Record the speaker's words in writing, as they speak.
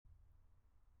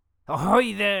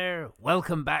Ahoy there!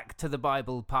 Welcome back to the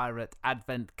Bible Pirate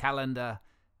Advent Calendar.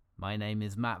 My name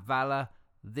is Matt Valler.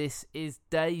 This is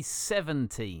day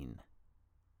 17.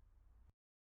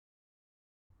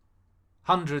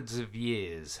 Hundreds of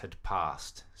years had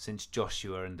passed since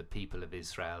Joshua and the people of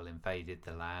Israel invaded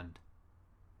the land.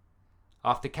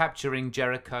 After capturing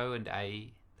Jericho and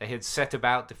Ai, they had set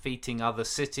about defeating other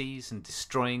cities and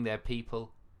destroying their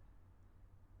people.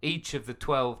 Each of the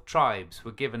 12 tribes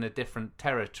were given a different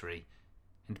territory,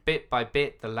 and bit by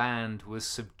bit the land was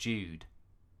subdued.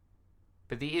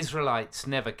 But the Israelites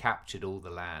never captured all the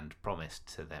land promised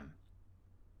to them.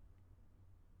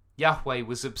 Yahweh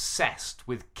was obsessed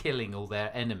with killing all their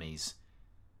enemies,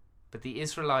 but the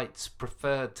Israelites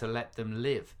preferred to let them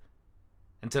live,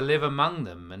 and to live among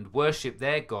them and worship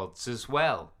their gods as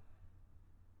well.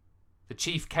 The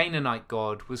chief Canaanite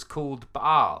god was called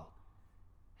Baal,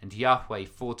 and Yahweh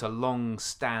fought a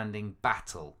long-standing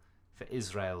battle for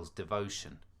Israel's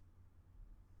devotion.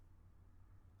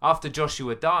 After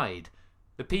Joshua died,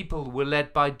 the people were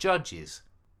led by judges.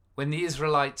 When the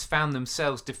Israelites found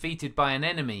themselves defeated by an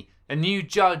enemy, a new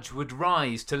judge would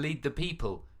rise to lead the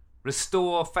people,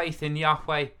 restore faith in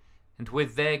Yahweh, and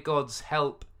with their God's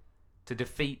help, to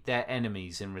defeat their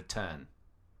enemies in return.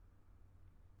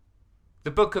 The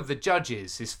book of the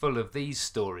Judges is full of these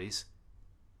stories,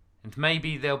 and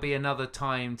maybe there'll be another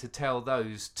time to tell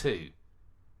those too.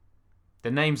 The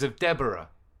names of Deborah,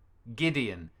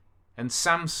 Gideon, and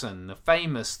Samson are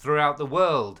famous throughout the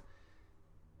world,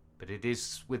 but it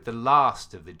is with the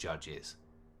last of the judges,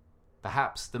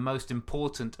 perhaps the most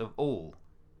important of all,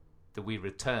 that we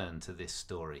return to this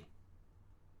story.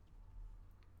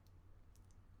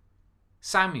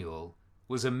 Samuel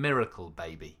was a miracle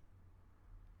baby.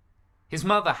 His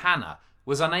mother Hannah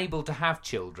was unable to have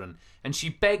children, and she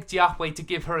begged Yahweh to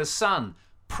give her a son,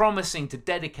 promising to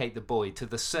dedicate the boy to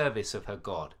the service of her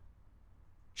God.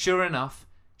 Sure enough,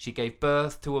 she gave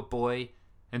birth to a boy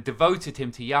and devoted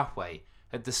him to Yahweh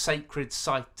at the sacred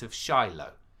site of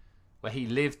Shiloh, where he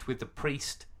lived with the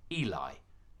priest Eli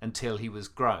until he was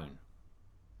grown.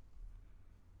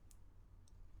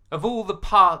 Of all the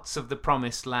parts of the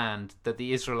promised land that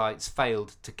the Israelites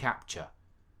failed to capture,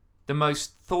 the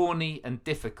most thorny and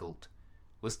difficult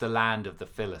was the land of the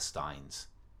Philistines,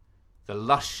 the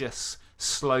luscious,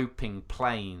 sloping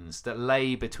plains that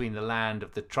lay between the land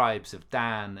of the tribes of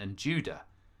Dan and Judah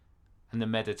and the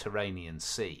Mediterranean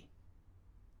Sea.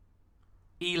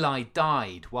 Eli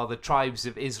died while the tribes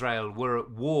of Israel were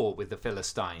at war with the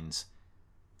Philistines,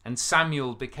 and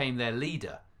Samuel became their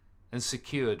leader and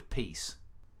secured peace.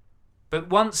 But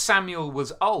once Samuel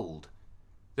was old,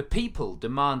 the people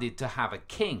demanded to have a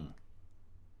king.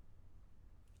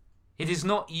 "It is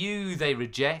not you they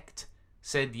reject,"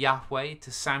 said Yahweh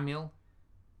to Samuel.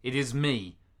 "It is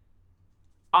me.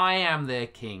 I am their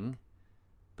king,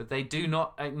 but they do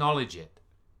not acknowledge it."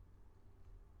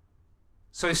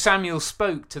 So Samuel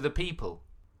spoke to the people.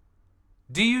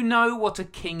 "Do you know what a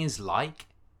king is like?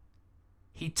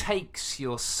 He takes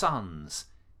your sons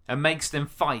and makes them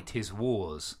fight his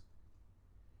wars.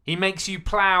 He makes you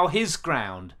plough his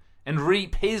ground and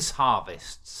reap his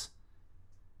harvests.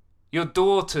 Your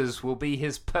daughters will be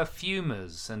his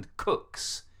perfumers and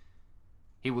cooks.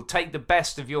 He will take the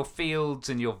best of your fields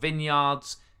and your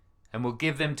vineyards and will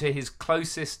give them to his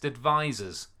closest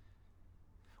advisors.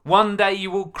 One day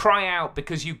you will cry out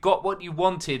because you got what you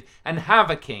wanted and have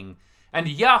a king, and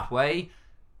Yahweh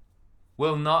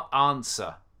will not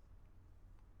answer."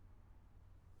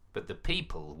 But the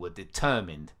people were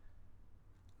determined.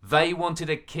 They wanted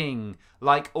a king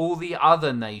like all the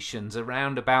other nations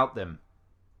around about them.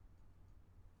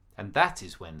 And that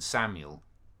is when Samuel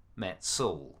met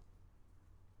Saul.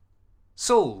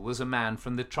 Saul was a man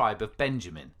from the tribe of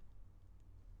Benjamin.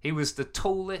 He was the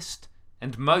tallest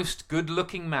and most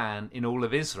good-looking man in all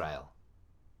of Israel.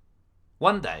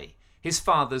 One day, his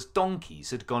father's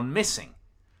donkeys had gone missing,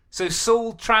 so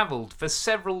Saul travelled for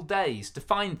several days to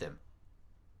find them.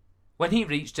 When he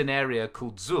reached an area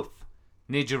called Zuph,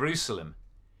 near Jerusalem,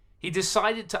 he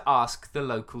decided to ask the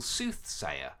local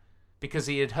soothsayer, because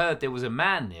he had heard there was a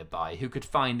man nearby who could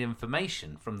find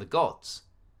information from the gods.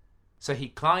 So he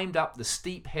climbed up the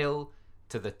steep hill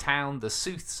to the town the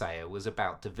soothsayer was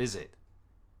about to visit.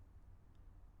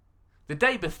 The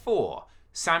day before,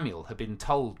 Samuel had been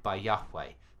told by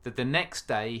Yahweh that the next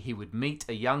day he would meet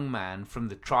a young man from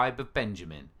the tribe of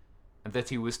Benjamin, and that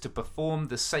he was to perform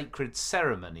the sacred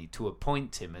ceremony to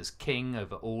appoint him as king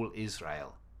over all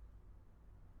Israel.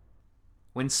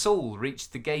 When Saul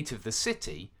reached the gate of the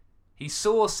city, he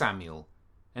saw Samuel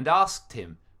and asked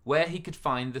him where he could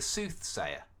find the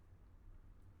soothsayer.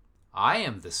 "I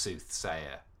am the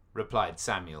soothsayer," replied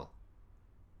Samuel.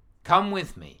 Come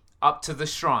with me up to the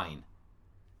shrine.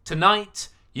 Tonight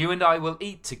you and I will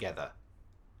eat together,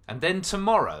 and then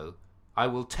tomorrow I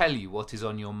will tell you what is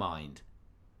on your mind.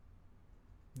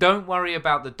 Don't worry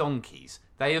about the donkeys.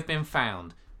 They have been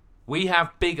found. We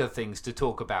have bigger things to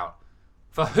talk about.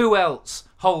 For who else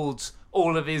holds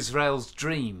all of Israel's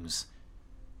dreams,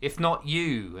 if not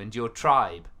you and your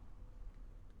tribe?"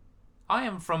 "I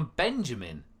am from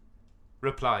Benjamin,"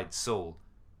 replied Saul,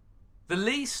 "the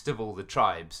least of all the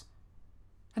tribes,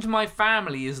 and my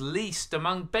family is least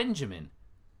among Benjamin.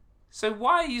 So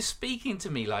why are you speaking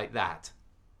to me like that?"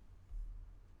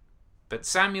 But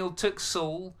Samuel took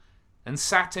Saul and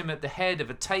sat him at the head of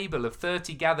a table of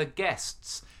 30 gathered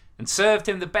guests, and served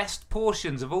him the best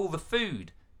portions of all the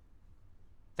food.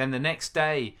 Then the next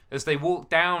day, as they walked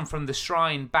down from the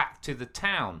shrine back to the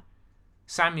town,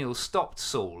 Samuel stopped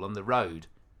Saul on the road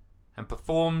and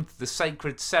performed the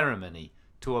sacred ceremony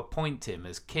to appoint him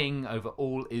as king over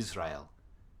all Israel.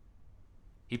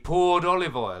 He poured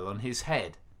olive oil on his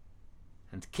head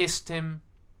and kissed him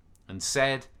and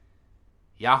said,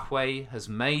 "Yahweh has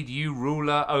made you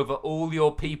ruler over all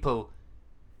your people,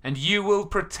 and you will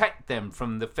protect them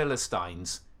from the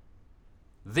Philistines.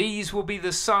 These will be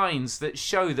the signs that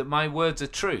show that my words are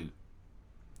true.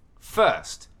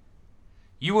 First,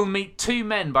 you will meet 2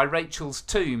 men by Rachel's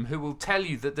tomb who will tell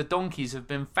you that the donkeys have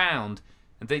been found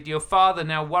and that your father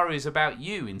now worries about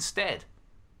you instead.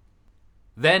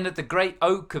 Then at the great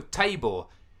oak of Tabor,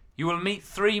 you will meet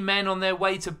 3 men on their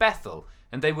way to Bethel,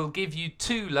 and they will give you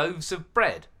 2 loaves of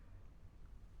bread.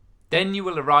 Then you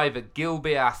will arrive at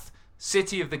Gibeath,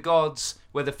 city of the gods,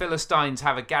 where the Philistines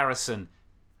have a garrison,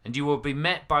 and you will be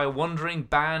met by a wandering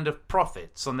band of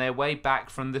prophets on their way back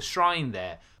from the shrine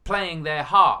there, playing their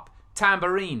harp,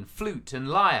 tambourine, flute, and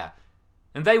lyre,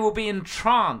 and they will be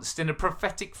entranced in a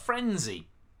prophetic frenzy.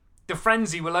 The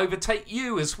frenzy will overtake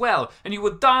you as well, and you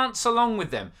will dance along with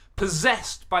them,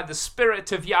 possessed by the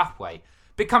Spirit of Yahweh,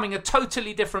 becoming a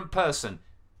totally different person.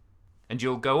 And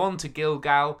you'll go on to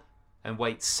Gilgal and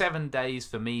wait 7 days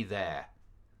for me there.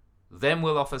 Then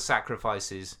we'll offer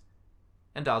sacrifices,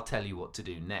 and I'll tell you what to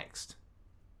do next."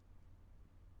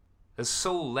 As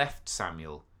Saul left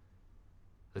Samuel,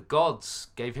 the gods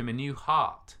gave him a new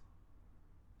heart,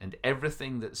 and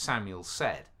everything that Samuel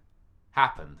said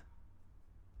happened.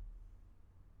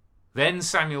 Then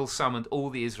Samuel summoned all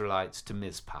the Israelites to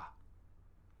Mizpah.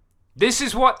 "This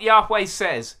is what Yahweh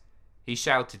says," he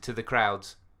shouted to the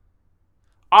crowds.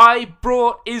 "I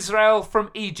brought Israel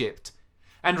from Egypt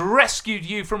and rescued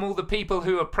you from all the people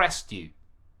who oppressed you.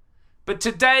 But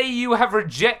today you have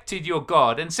rejected your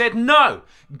God and said, 'No,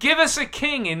 give us a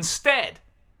king instead.'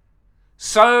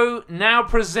 So now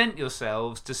present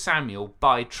yourselves to Samuel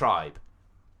by tribe."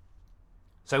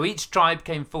 So each tribe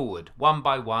came forward, one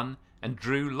by one, and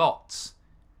drew lots.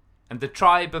 And the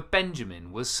tribe of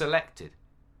Benjamin was selected.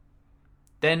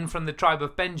 Then from the tribe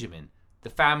of Benjamin, the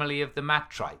family of the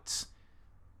Matrites.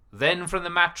 Then from the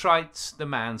Matrites, the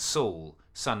man Saul,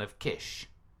 son of Kish.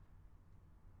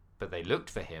 But they looked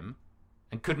for him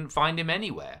and couldn't find him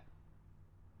anywhere.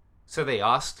 So they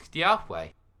asked Yahweh.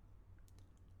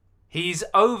 "He's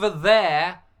over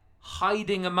there,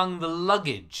 hiding among the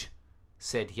luggage,"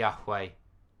 said Yahweh,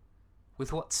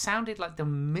 with what sounded like the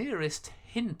merest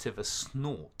hint of a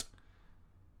snort.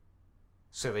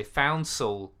 So they found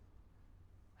Saul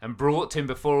and brought him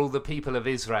before all the people of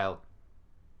Israel.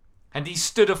 And he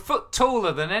stood a foot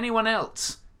taller than anyone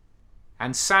else.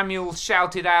 And Samuel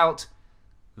shouted out,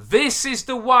 "This is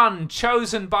the one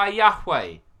chosen by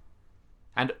Yahweh."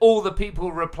 And all the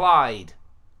people replied,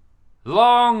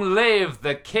 "Long live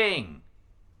the king!"